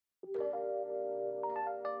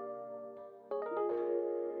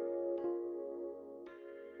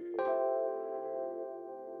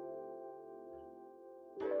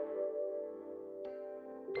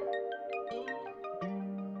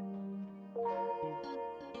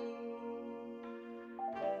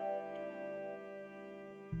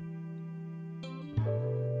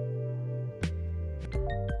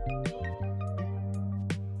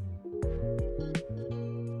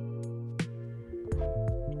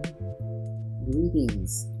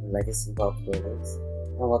Greetings, Legacy Wealth Builders,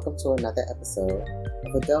 and welcome to another episode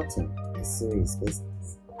of Adulting is Serious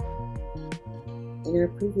Business. In a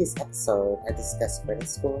previous episode, I discussed credit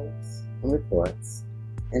scores and reports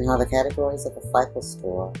and how the categories of a FICO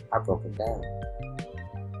score are broken down.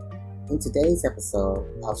 In today's episode,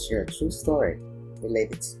 I'll share a true story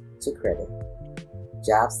related to credit,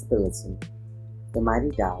 job stability, the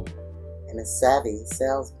mighty dollar, and a savvy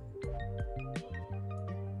salesman.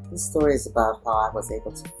 This story is about how I was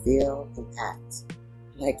able to feel and act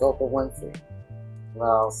like Oprah Winfrey.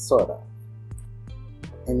 Well, sort of.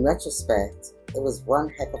 In retrospect, it was one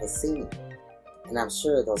heck of a scene, and I'm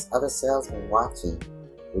sure those other salesmen watching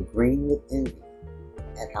were green with envy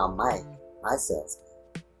at how Mike, my salesman,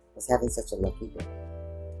 was having such a lucky day.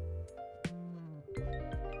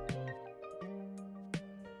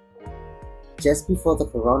 Just before the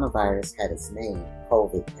coronavirus had its name,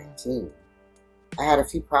 COVID-19, I had a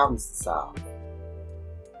few problems to solve.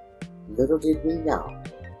 Little did we know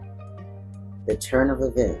the turn of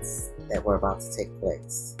events that were about to take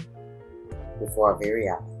place before our very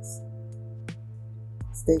eyes.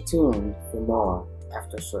 Stay tuned for more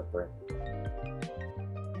after a short break.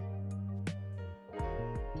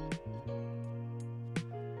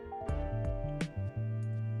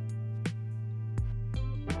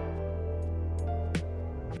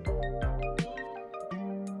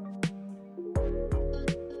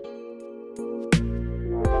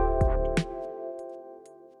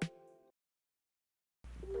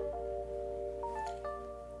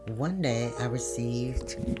 One day I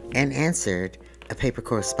received and answered a paper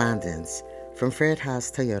correspondence from Fred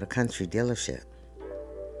Haas Toyota Country dealership.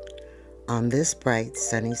 On this bright,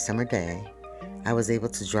 sunny summer day, I was able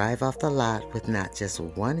to drive off the lot with not just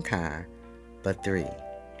one car, but three.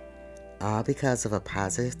 All because of a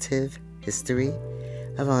positive history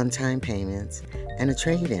of on-time payments and a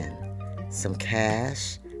trade-in, some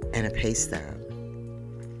cash, and a pay stub.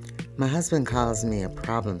 My husband calls me a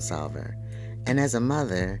problem solver, and as a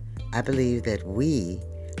mother, I believe that we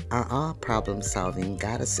are all problem-solving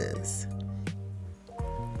goddesses.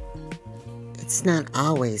 It's not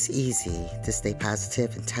always easy to stay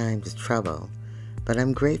positive in times of trouble, but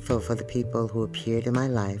I'm grateful for the people who appeared in my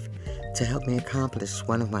life to help me accomplish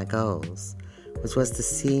one of my goals, which was to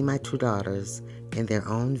see my two daughters in their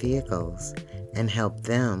own vehicles and help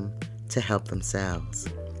them to help themselves.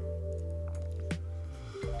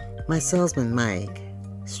 My salesman, Mike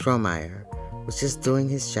Strohmeyer, was just doing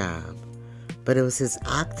his job, but it was his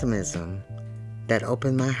optimism that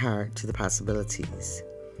opened my heart to the possibilities.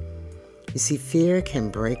 You see, fear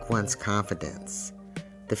can break one's confidence.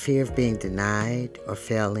 The fear of being denied or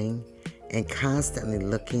failing and constantly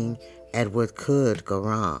looking at what could go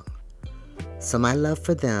wrong. So my love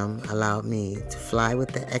for them allowed me to fly with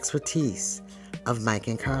the expertise of Mike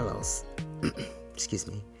and Carlos,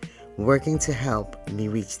 working to help me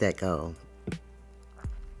reach that goal.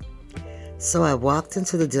 So I walked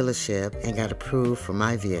into the dealership and got approved for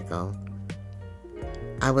my vehicle.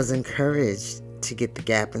 I was encouraged to get the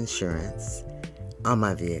gap insurance on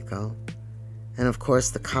my vehicle. And of course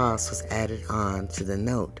the cost was added on to the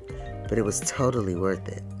note, but it was totally worth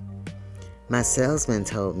it. My salesman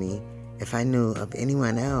told me if I knew of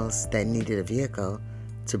anyone else that needed a vehicle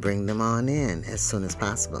to bring them on in as soon as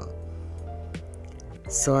possible.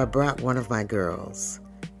 So I brought one of my girls.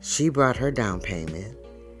 She brought her down payment,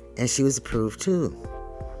 and she was approved too.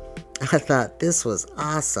 I thought this was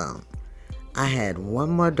awesome. I had one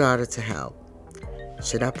more daughter to help.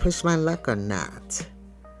 Should I push my luck or not?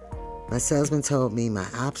 My salesman told me my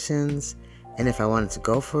options, and if I wanted to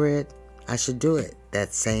go for it, I should do it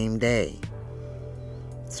that same day.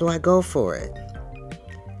 So I go for it.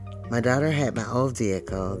 My daughter had my old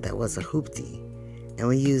vehicle that was a hoopty, and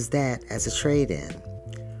we used that as a trade-in.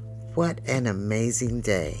 What an amazing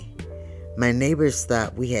day. My neighbors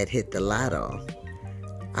thought we had hit the lotto.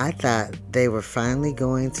 I thought they were finally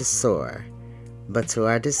going to soar, but to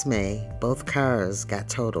our dismay, both cars got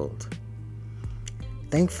totaled.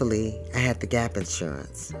 Thankfully, I had the gap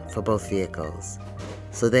insurance for both vehicles,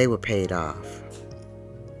 so they were paid off.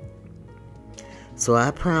 So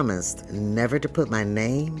I promised never to put my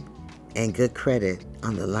name and good credit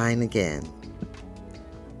on the line again.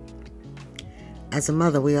 As a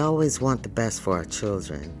mother, we always want the best for our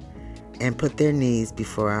children and put their needs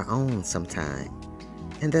before our own sometime.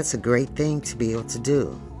 And that's a great thing to be able to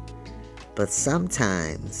do. But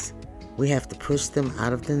sometimes we have to push them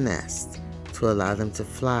out of the nest to allow them to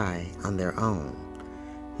fly on their own.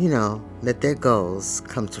 Let their goals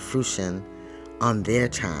come to fruition on their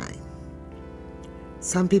time.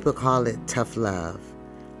 Some people call it tough love.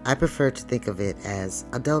 I prefer to think of it as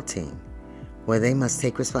adulting, where they must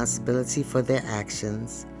take responsibility for their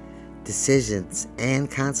actions, decisions, and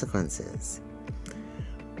consequences.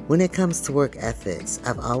 When it comes to work ethics,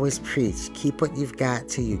 I've always preached, keep what you've got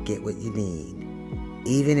till you get what you need.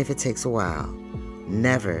 Even if it takes a while,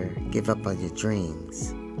 never give up on your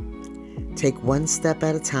dreams. Take one step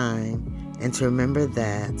at a time, and to remember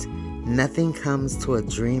that nothing comes to a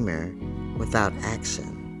dreamer without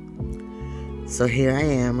action. So here I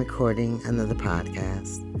am recording another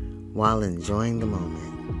podcast while enjoying the moment.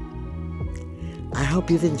 I hope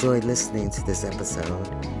you've enjoyed listening to this episode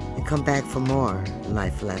and come back for more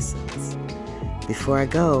life lessons. Before I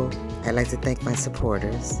go, I'd like to thank my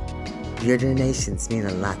supporters. Your donations mean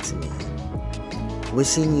a lot to me.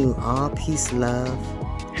 Wishing you all peace, love,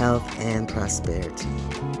 health, and prosperity.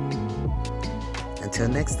 Until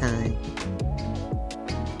next time,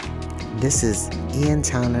 this is Ian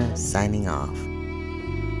Towner signing off.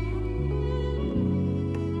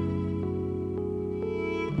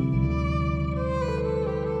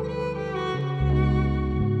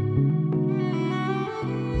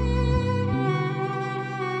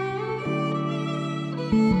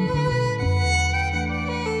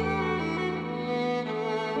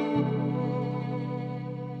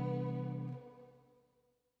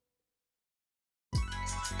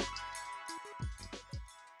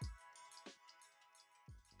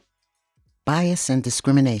 Bias and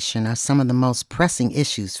discrimination are some of the most pressing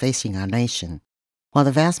issues facing our nation. While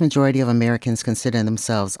the vast majority of Americans consider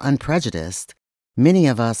themselves unprejudiced, many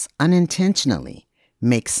of us unintentionally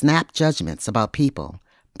make snap judgments about people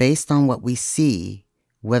based on what we see,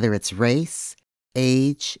 whether it's race,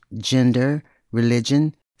 age, gender,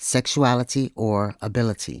 religion, sexuality, or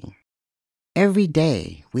ability. Every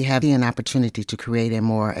day, we have an opportunity to create a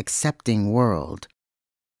more accepting world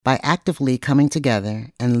by actively coming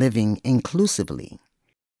together and living inclusively.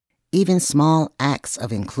 Even small acts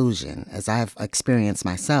of inclusion, as I've experienced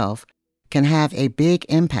myself, can have a big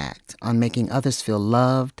impact on making others feel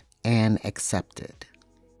loved and accepted.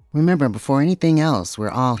 Remember, before anything else, we're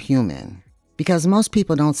all human. Because most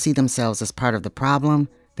people don't see themselves as part of the problem,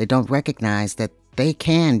 they don't recognize that they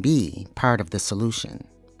can be part of the solution.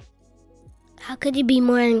 How could you be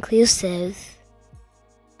more inclusive?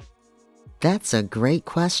 That's a great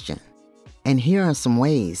question. And here are some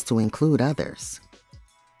ways to include others.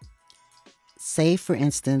 Say, for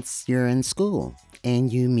instance, you're in school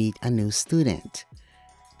and you meet a new student.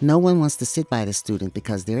 No one wants to sit by the student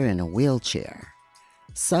because they're in a wheelchair.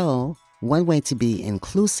 So, one way to be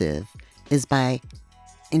inclusive is by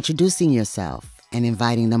introducing yourself and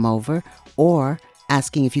inviting them over, or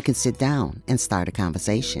asking if you can sit down and start a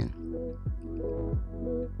conversation.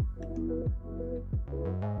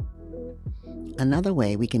 Another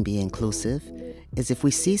way we can be inclusive is if we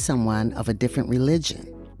see someone of a different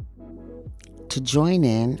religion, to join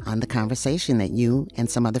in on the conversation that you and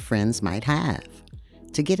some other friends might have,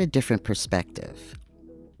 to get a different perspective.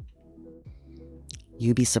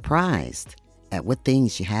 You'd be surprised at what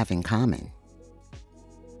things you have in common.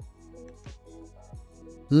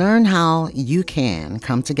 Learn how you can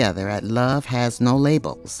come together at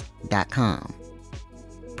lovehasnolabels.com.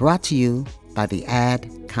 Brought to you by the Ad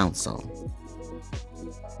Council.